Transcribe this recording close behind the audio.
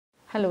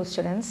Hello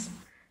students,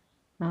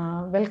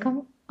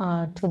 welcome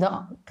to the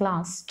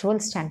class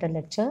 12th standard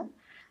lecture.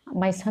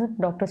 Myself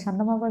Dr.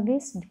 Chandama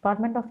Varghese,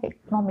 Department of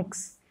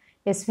Economics,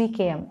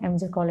 SVKM,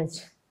 MJ College,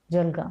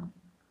 Jalga.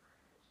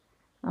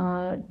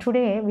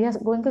 Today we are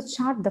going to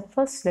start the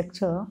first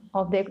lecture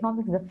of the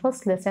economics, the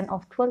first lesson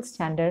of 12th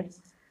standard,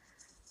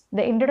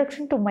 the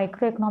Introduction to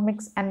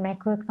Microeconomics and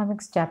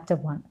Macroeconomics Chapter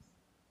 1.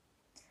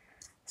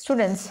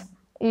 Students,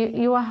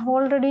 you have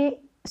already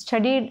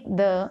studied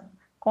the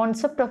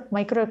concept of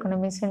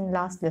microeconomics in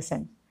last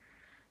lesson.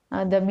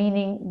 The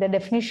meaning, the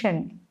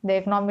definition, the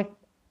economic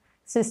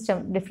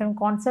system, different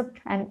concept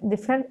and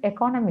different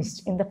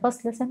economists in the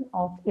first lesson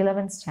of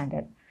 11th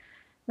standard.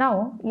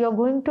 Now you are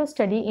going to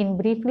study in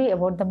briefly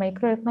about the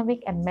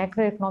microeconomic and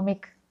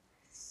macroeconomic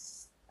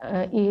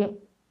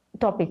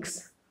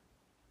topics.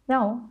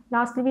 Now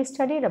lastly we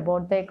studied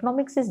about the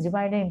economics is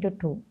divided into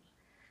two,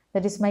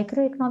 that is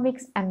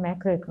microeconomics and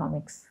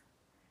macroeconomics.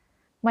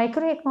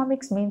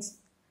 Microeconomics means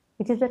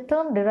it is a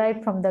term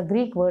derived from the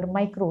Greek word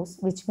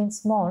micros, which means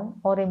small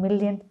or a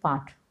millionth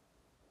part.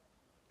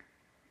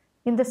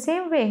 In the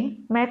same way,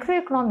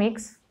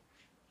 macroeconomics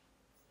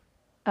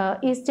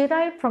is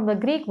derived from the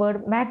Greek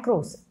word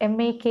makros,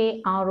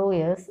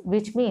 M-A-K-R-O-S,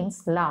 which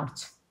means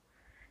large.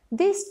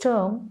 This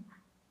term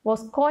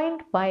was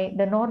coined by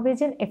the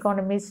Norwegian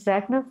economist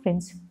Ragnar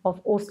French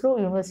of Oslo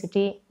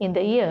University in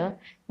the year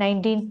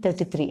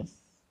 1933.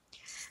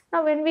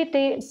 Now, when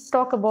we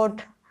talk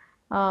about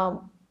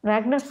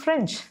Ragnar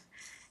French,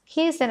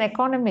 he is an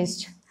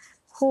economist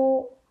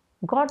who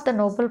got the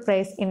Nobel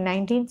Prize in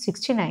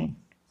 1969,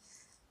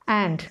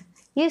 and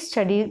he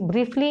studied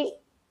briefly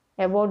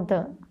about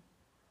the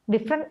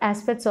different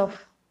aspects of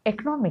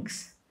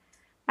economics,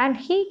 and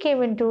he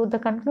came into the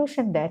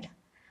conclusion that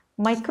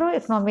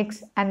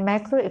microeconomics and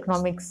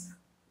macroeconomics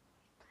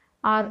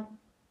are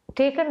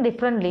taken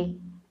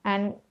differently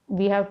and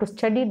we have to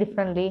study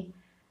differently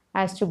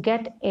as to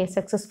get a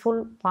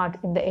successful part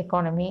in the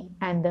economy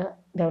and the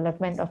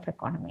development of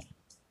economy.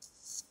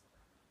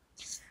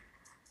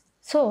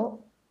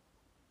 So,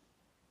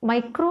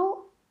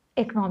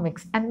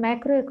 microeconomics and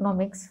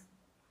macroeconomics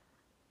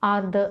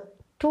are the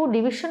two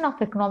divisions of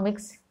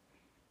economics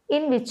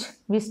in which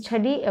we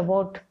study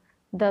about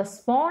the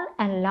small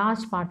and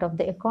large part of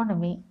the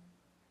economy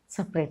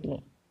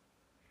separately.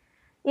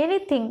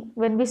 Anything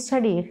when we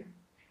study,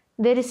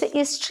 there is a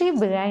history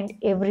behind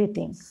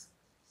everything.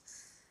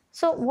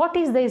 So, what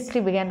is the history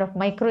behind of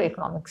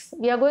microeconomics?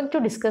 We are going to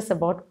discuss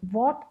about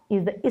what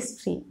is the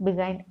history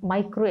behind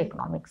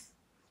microeconomics.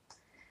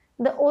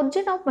 The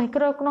origin of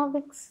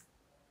microeconomics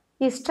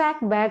is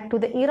tracked back to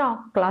the era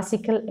of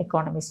classical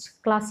economists,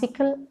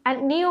 classical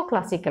and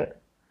neoclassical.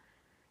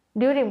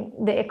 During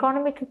the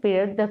economic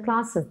period, the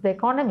classes, the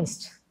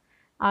economists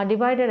are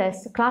divided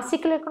as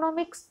classical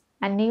economics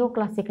and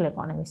neoclassical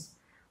economists.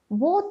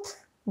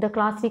 Both the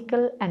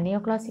classical and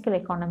neoclassical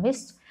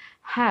economists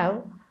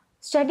have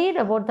studied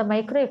about the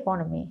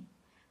microeconomy.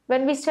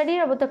 When we study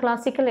about the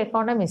classical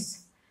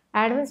economists,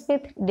 Adam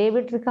Smith,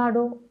 David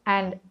Ricardo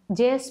and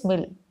J.S.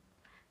 Mill,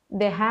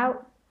 they have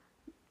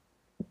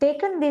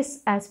taken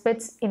these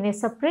aspects in a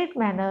separate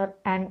manner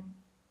and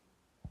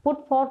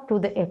put forth to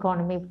the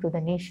economy, to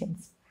the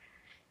nations.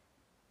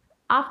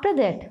 After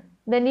that,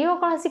 the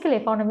neoclassical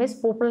economists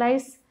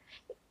popularized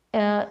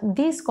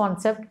these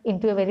concepts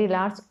into a very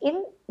large,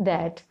 in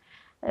that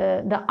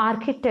the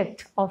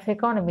architect of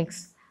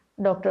economics,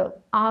 Dr.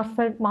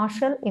 Alfred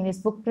Marshall, in his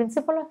book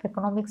Principle of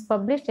Economics,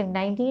 published in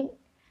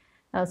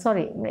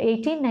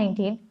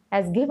 1819,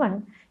 has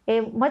given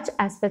much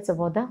aspects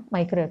about the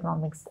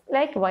microeconomics.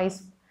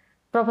 Likewise,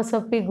 Professor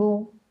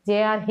Pigou,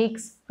 J.R.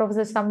 Hicks,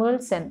 Professor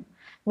Samuelson,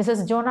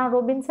 Mrs. Jonah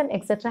Robinson,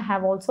 etc.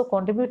 have also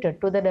contributed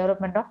to the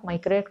development of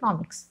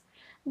microeconomics.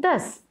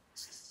 Thus,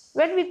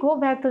 when we go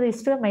back to the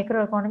history of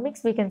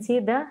microeconomics, we can see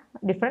the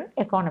different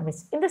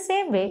economists. In the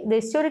same way, the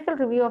historical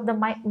review of the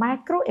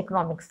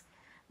macroeconomics.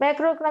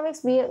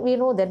 Macroeconomics, we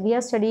know that we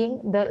are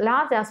studying the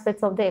large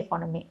aspects of the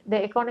economy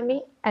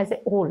as a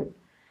whole.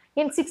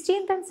 In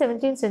 16th and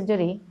 17th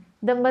century,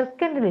 the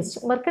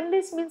mercantilists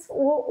means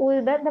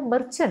the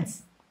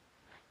merchants,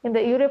 in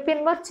the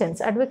European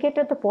merchants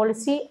advocated the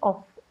policy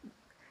of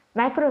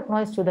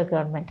macroeconomics to the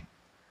government.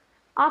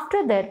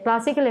 After that,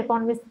 classical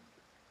economists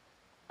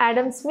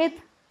Adam Smith,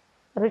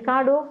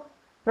 Ricardo,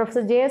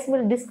 Professor J.S.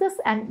 Mill discuss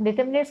and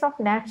determination of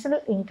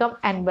national income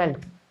and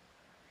wealth.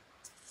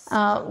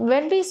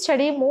 When we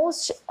study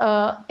most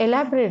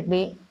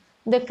elaborately,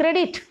 the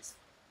credit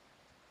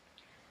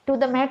to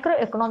the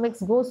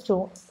macroeconomics goes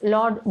to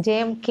Lord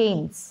J.M.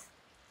 Keynes.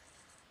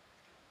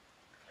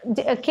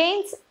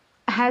 Keynes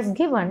has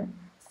given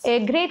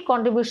a great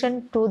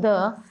contribution to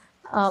the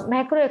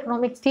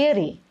macroeconomic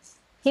theory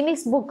in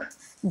his book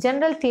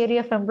General Theory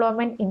of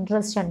Employment,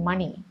 Interest and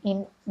Money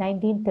in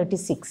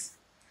 1936.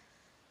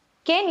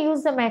 Keynes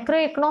used the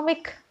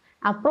macroeconomic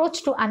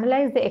approach to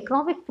analyze the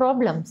economic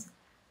problems.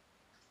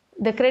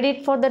 The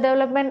credit for the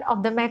development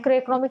of the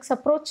macroeconomics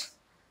approach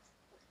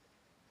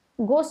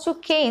goes to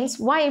Keynes.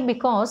 Why?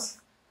 Because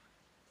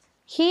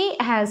he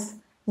has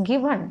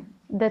given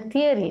the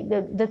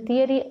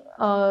theory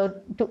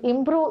to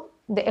improve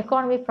the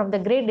economy from the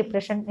Great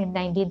Depression in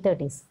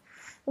 1930s.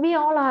 We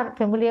all are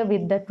familiar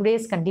with the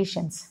today's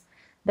conditions.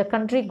 The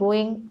country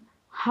going,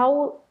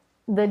 how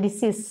the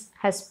disease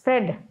has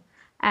spread,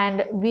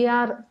 and we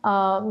are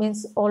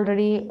means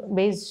already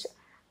based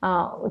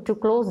to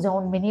close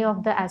down many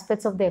of the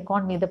aspects of the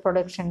economy, the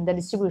production, the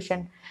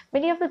distribution.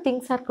 Many of the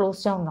things are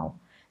closed down now.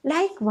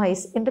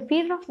 Likewise, in the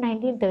period of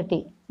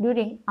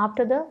 1930,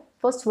 after the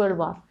First World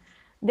War,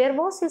 there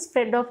was a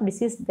spread of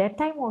disease. That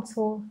time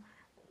also,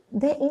 in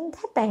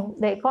that time,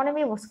 the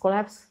economy was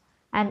collapsed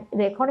and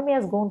the economy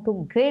has gone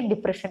to Great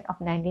Depression of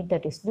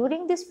 1930s.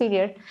 During this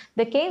period,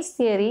 the Keynes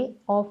theory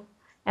of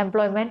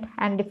employment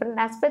and different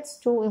aspects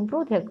to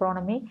improve the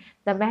economy,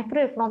 the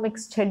macroeconomic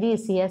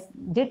studies he has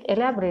did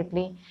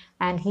elaborately,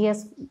 and he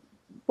has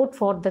put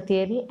forth the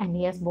theory and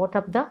he has brought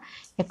up the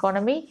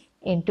economy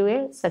into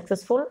a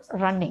successful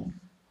running.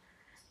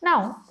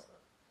 Now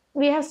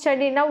we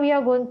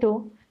are going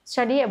to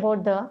study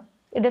about the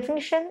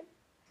definition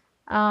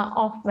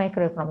of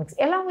macroeconomics.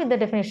 Along with the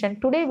definition,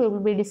 today we will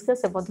be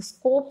discuss about the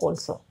scope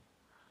also.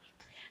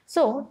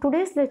 So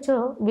today's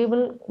lecture we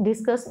will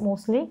discuss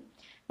mostly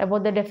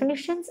about the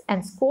definitions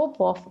and scope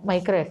of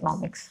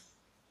microeconomics.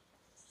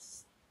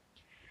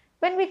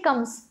 When we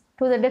comes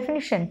to the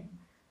definition,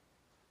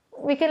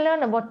 we can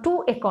learn about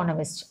two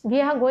economists.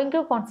 We are going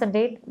to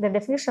concentrate the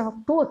definition of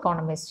two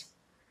economists.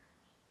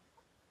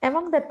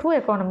 Among the two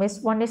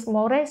economists, one is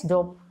Maurice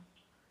Dobb.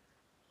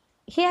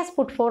 He has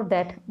put forth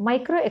that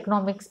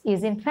microeconomics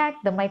is in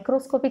fact the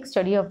microscopic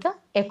study of the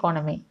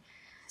economy.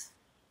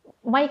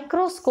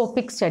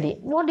 Microscopic study.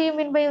 What do you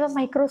mean by the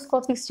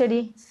microscopic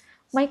study?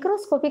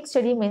 Microscopic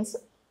study means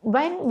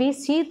when we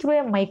see through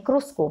a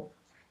microscope,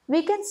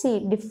 we can see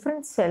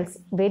different cells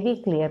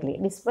very clearly,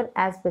 different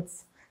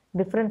aspects,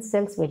 different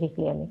cells very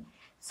clearly.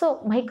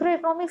 So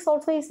microeconomics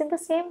also is in the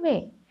same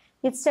way.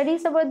 It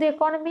studies about the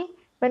economy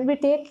when we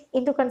take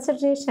into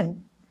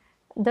consideration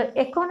the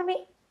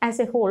economy as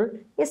a whole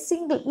is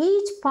single.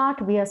 Each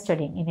part we are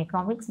studying in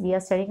economics, we are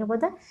studying about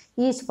the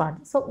each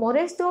part. So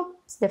Maurice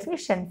Dobb's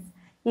definition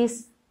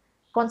is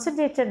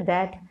concentrated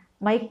that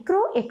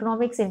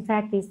microeconomics in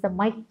fact is the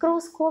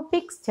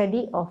microscopic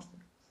study of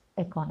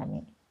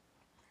economy.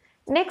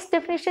 Next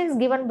definition is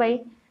given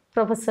by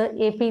Professor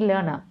A.P.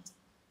 Lerner.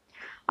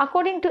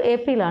 According to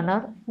A.P.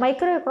 Lerner,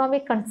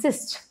 microeconomics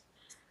consists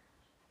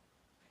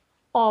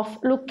of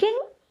looking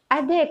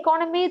at the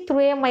economy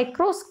through a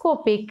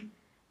microscopic,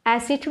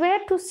 as it were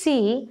to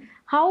see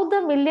how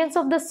the millions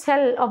of the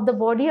cell of the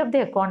body of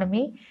the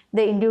economy,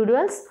 the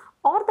individuals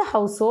or the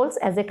households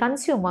as a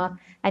consumer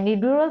and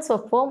individuals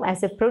or firm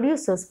as a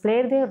producers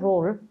play their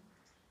role,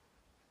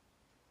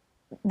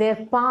 their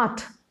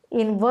part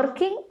in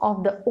working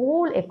of the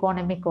whole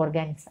economic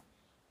organism.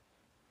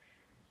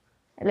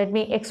 Let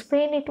me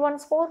explain it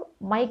once more.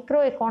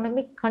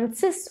 Microeconomic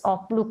consists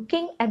of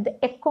looking at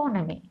the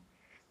economy.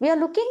 We are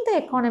looking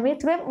the economy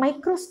through a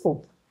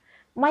microscope.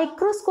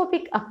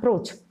 Microscopic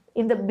approach.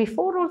 In the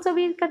before also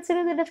we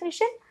consider the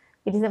definition.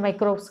 It is a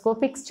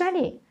microscopic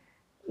study.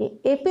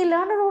 A.P.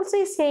 Lerner also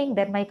is saying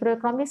that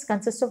microeconomics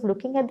consists of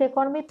looking at the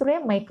economy through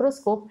a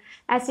microscope,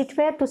 as it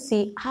were to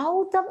see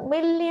how the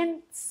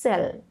millions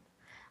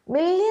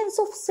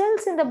of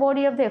cells in the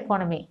body of the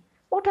economy.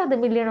 What are the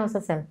millions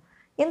of cells?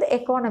 In the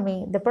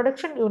economy, the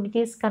production unit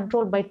is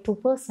controlled by two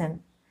persons,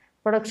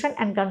 production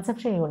and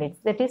consumption units,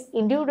 that is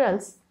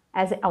individuals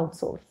as a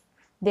outsource.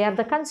 They are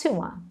the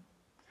consumer.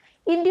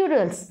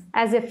 Individuals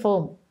as a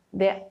firm,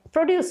 they are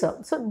producer.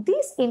 So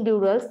these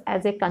individuals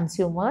as a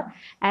consumer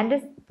and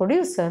a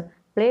producer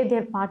play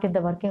their part in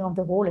the working of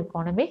the whole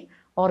economic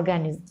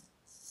organism.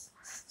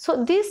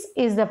 So this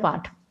is the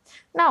part.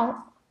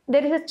 Now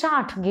there is a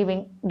chart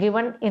given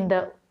in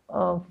the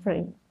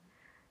frame.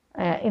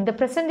 In the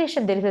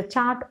presentation there is a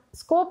chart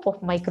scope of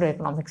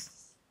microeconomics.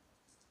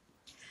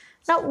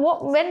 Now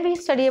when we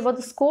study about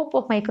the scope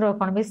of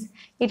microeconomics,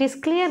 it is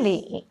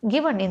clearly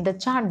given in the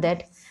chart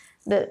that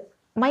the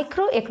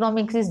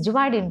microeconomics is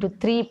divided into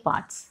three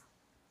parts.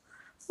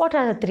 What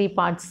are the three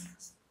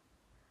parts?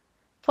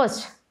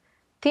 First,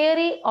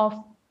 theory of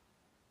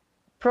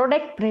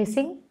product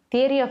pricing,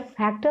 theory of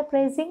factor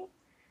pricing,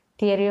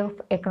 theory of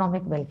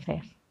economic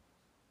welfare.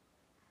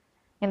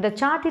 In the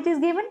chart it is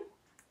given,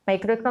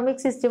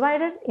 microeconomics is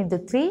divided into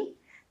three,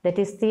 that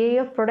is theory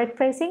of product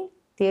pricing,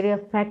 theory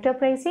of factor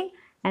pricing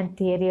and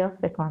theory of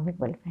economic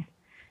welfare.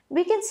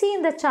 We can see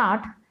in the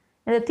chart,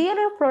 in the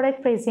theory of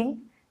product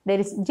pricing, there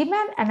is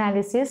demand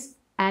analysis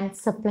and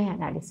supply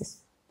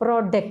analysis.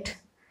 Product.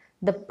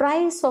 The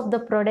price of the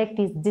product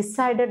is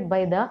decided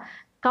by the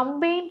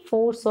combined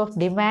force of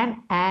demand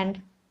and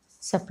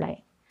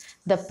supply.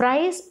 The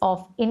price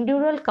of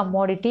individual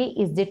commodity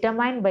is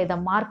determined by the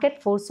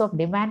market force of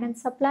demand and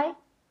supply.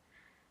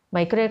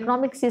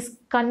 Microeconomics is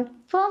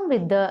confirmed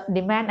with the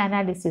demand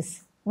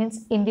analysis,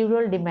 means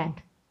individual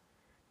demand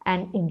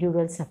and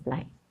individual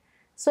supply.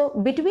 So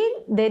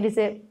between there is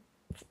a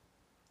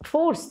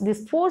force,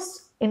 this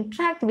force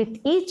interact with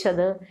each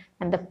other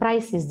and the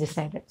price is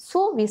decided.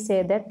 So we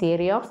say that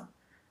theory of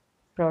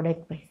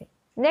product pricing.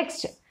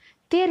 Next,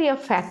 theory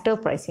of factor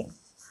pricing.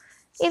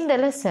 In the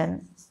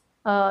lesson,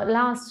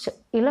 last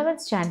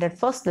 11th standard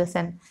first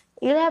lesson,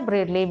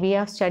 elaborately we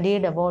have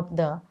studied about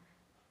the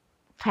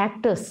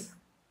factors,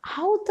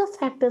 how the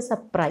factors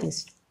are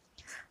priced.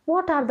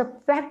 What are the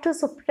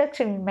factors of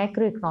production in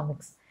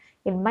macroeconomics?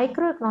 In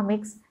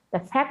microeconomics, the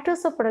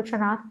factors of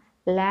production are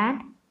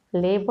land,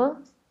 labor,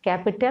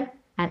 capital,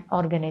 and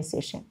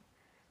organization.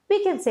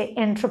 We can say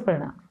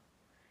entrepreneur,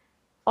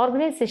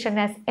 organization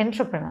as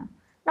entrepreneur.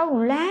 Now,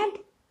 land,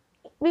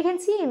 we can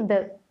see in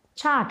the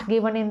chart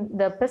given in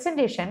the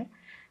presentation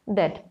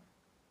that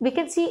we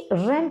can see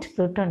rent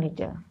return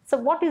here. So,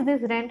 what is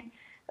this rent?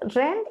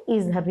 Rent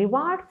is the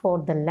reward for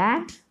the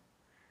land,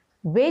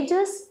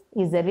 wages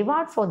is the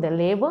reward for the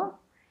labor,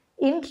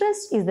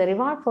 interest is the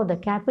reward for the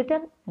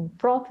capital, and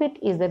profit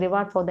is the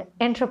reward for the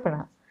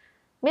entrepreneur.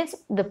 Means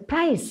the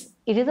price,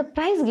 it is the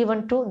price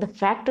given to the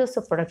factors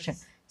of production.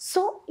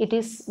 So it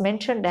is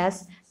mentioned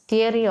as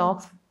theory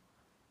of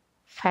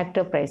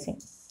factor pricing.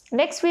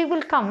 Next we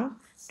will come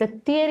to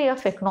theory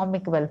of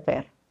economic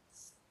welfare.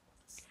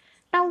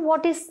 Now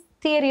what is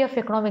theory of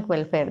economic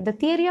welfare? The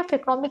theory of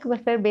economic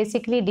welfare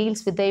basically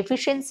deals with the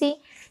efficiency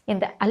in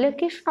the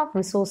allocation of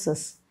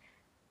resources.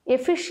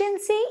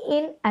 Efficiency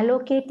in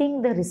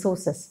allocating the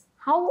resources.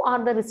 How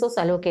are the resources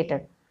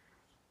allocated?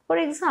 For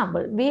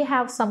example, we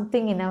have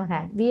something in our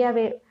hand. We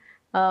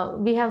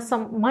have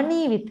some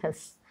money with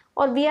us,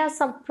 or we have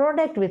some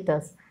product with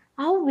us.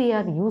 How we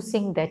are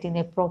using that in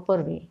a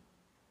proper way?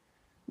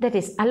 That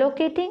is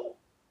allocating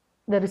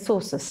the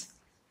resources.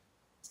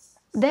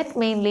 That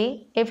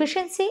mainly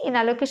efficiency in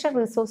allocation of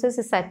resources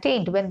is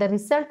attained when the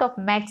result of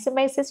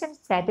maximization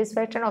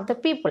satisfaction of the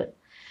people.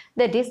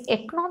 That is,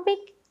 economic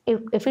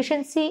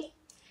efficiency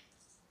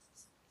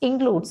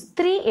includes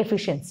three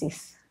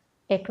efficiencies.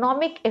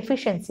 Economic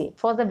efficiency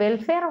for the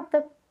welfare of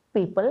the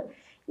people,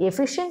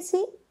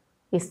 efficiency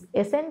is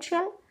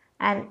essential,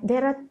 and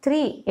there are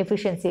three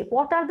efficiency.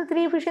 What are the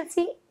three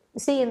efficiency?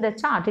 See in the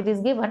chart it is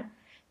given: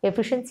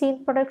 efficiency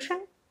in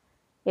production,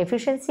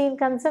 efficiency in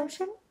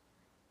consumption,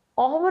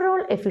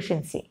 overall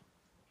efficiency.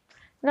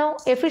 Now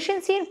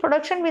efficiency in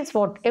production means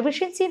what?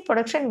 Efficiency in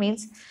production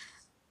means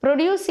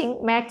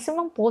producing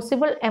maximum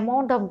possible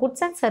amount of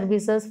goods and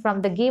services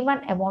from the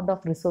given amount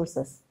of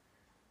resources.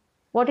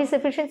 What is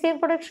efficiency in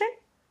production?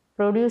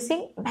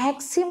 Producing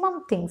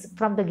maximum things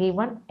from the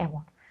given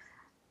amount.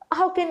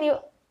 How can you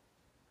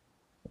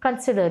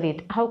consider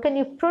it? How can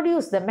you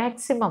produce the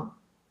maximum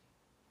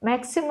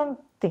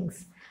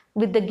things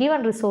with the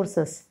given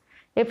resources?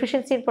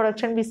 Efficiency in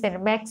production means the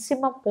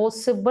maximum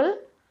possible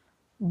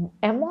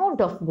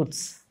amount of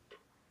goods.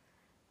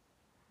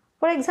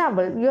 For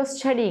example, you are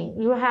studying,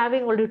 you are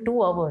having only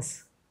 2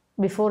 hours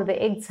before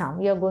the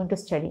exam, you are going to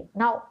study.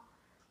 Now,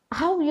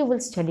 how you will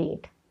study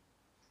it?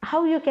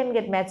 How you can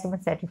get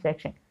maximum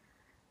satisfaction?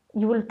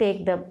 You will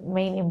take the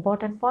main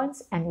important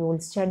points and you will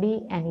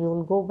study and you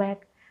will go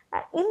back.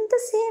 In the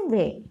same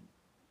way,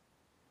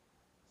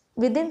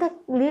 within the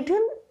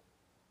little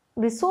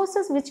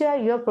resources which you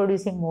are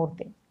producing more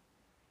things.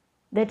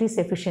 That is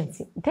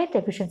efficiency. That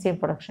efficiency in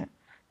production.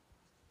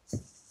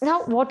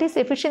 Now, what is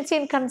efficiency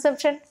in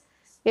consumption?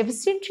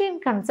 Efficiency in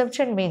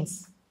consumption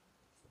means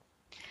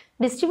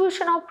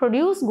distribution of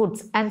produced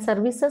goods and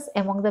services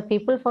among the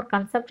people for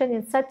consumption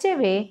in such a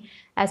way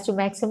as to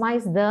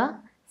maximize the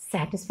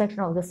satisfaction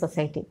of the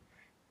society.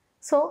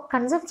 So,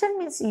 consumption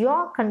means you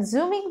are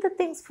consuming the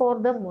things for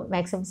the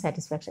maximum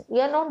satisfaction. You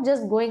are not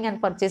just going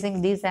and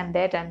purchasing this and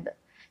that and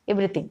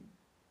everything.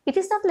 It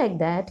is not like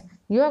that.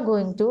 You are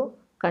going to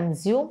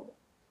consume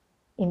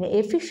in an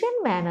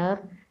efficient manner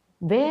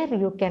where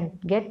you can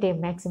get a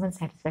maximum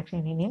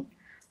satisfaction in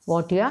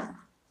what you are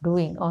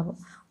doing. Or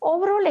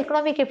overall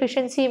economic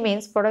efficiency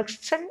means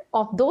production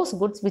of those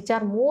goods which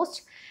are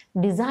most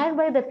desired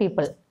by the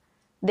people.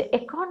 The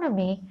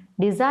economy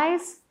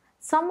desires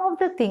some of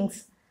the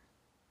things,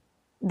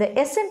 the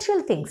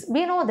essential things.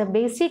 We know the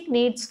basic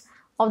needs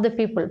of the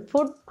people: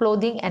 food,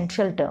 clothing, and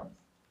shelter.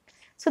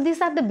 So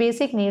these are the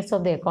basic needs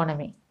of the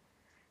economy.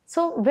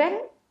 So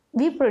when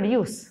we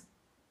produce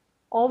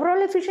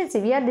overall efficiency,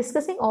 we are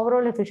discussing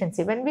overall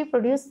efficiency. When we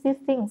produce these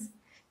things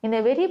in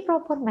a very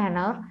proper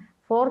manner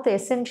for the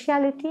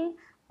essentiality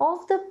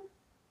of the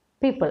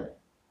people,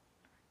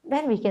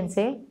 then we can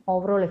say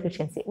overall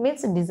efficiency.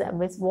 Means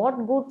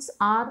what goods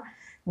are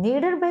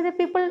needed by the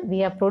people,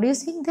 we are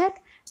producing that,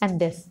 and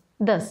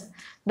thus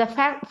the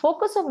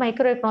focus of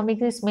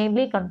microeconomics is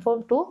mainly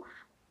conformed to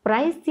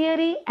price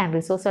theory and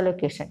resource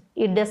allocation.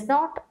 It does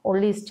not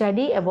only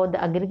study about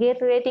the aggregate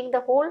rating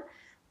the whole,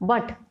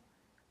 but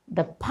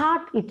the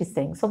part it is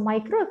saying. So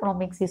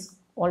microeconomics is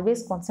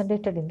always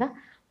concentrated in the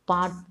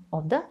part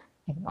of the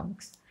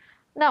economics.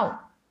 Now,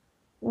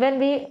 when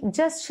we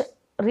just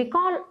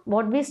recall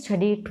what we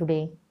studied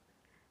today,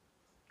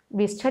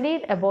 we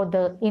studied about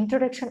the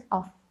introduction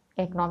of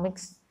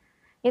economics.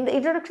 In the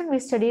introduction, we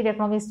studied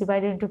economics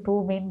divided into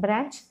 2 main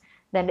branches.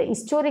 Then the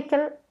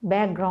historical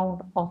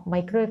background of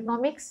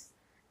microeconomics,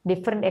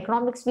 different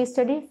economics we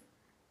studied.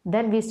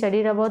 Then we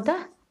studied about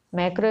the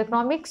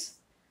macroeconomics,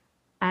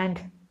 and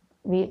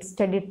we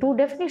studied 2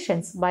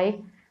 definitions by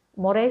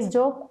Moraes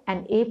Job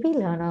and AP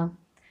Lerner,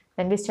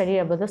 then we studied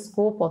about the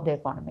scope of the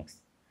economics.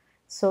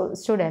 So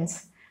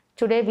students,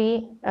 today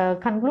we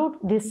conclude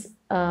this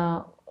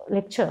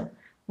lecture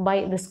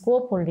by the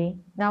scope only.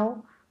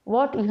 Now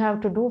what you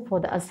have to do for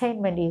the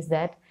assignment is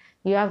that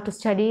you have to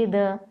study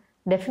the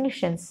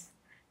definitions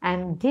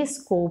and this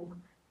scope,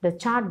 the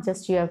chart,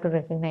 just you have to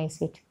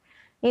recognize it.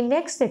 In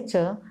next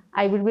lecture,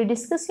 I will be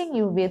discussing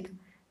you with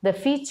the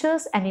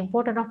features and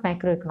importance of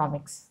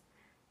macroeconomics,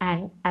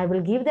 and I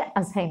will give the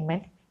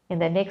assignment in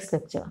the next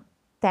lecture.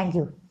 Thank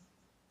you.